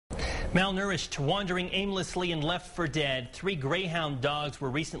Malnourished, wandering aimlessly, and left for dead, 3 Greyhound dogs were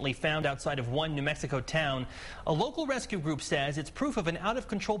recently found outside of one New Mexico town. A local rescue group says it's proof of an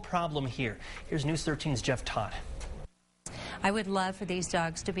out-of-control problem here. Here's News 13's Jeff Todd. I would love for these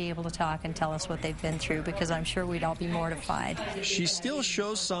dogs to be able to talk and tell us what they've been through, because I'm sure we'd all be mortified. She still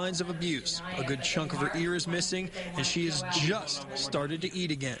shows signs of abuse. A good chunk of her ear is missing, and she has just started to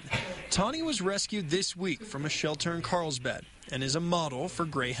eat again. Tawny was rescued this week from a shelter in Carlsbad and is a model for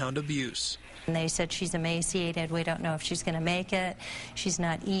Greyhound abuse. And they said she's emaciated. We don't know if she's going to make it. She's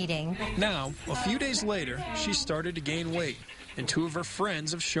not eating. Now, a few days later, she started to gain weight, and 2 of her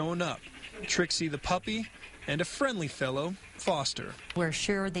friends have shown up. Trixie the puppy and a friendly fellow, Foster. We're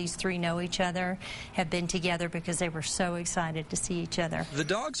sure these 3 know each other, have been together because they were so excited to see each other. The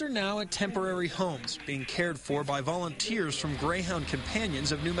dogs are now at temporary homes, being cared for by volunteers from Greyhound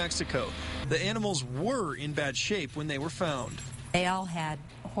Companions of New Mexico. The animals were in bad shape when they were found. They all had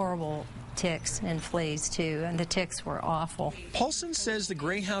horrible ticks and fleas too, and the ticks were awful. Paulson says the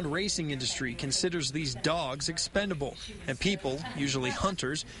greyhound racing industry considers these dogs expendable, and people, usually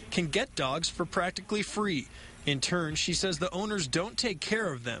hunters, can get dogs for practically free. In turn, she says the owners don't take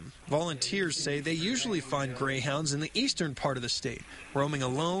care of them. Volunteers say they usually find greyhounds in the eastern part of the state, roaming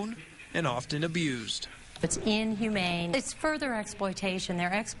alone and often abused. It's inhumane. It's further exploitation.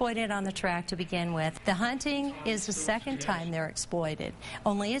 They're exploited on the track to begin with. The hunting is the second time they're exploited.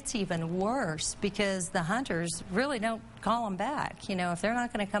 Only it's even worse because the hunters really don't call them back. You know, if they're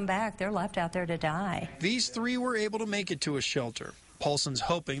not going to come back, they're left out there to die. These 3 were able to make it to a shelter. Paulson's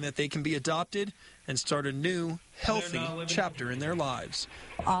hoping that they can be adopted and start a new, healthy chapter in their lives.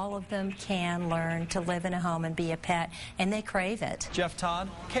 All of them can learn to live in a home and be a pet, and they crave it. Jeff Todd,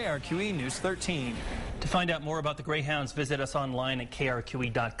 KRQE News 13. To find out more about the Greyhounds, visit us online at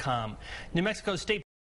krqe.com. New Mexico State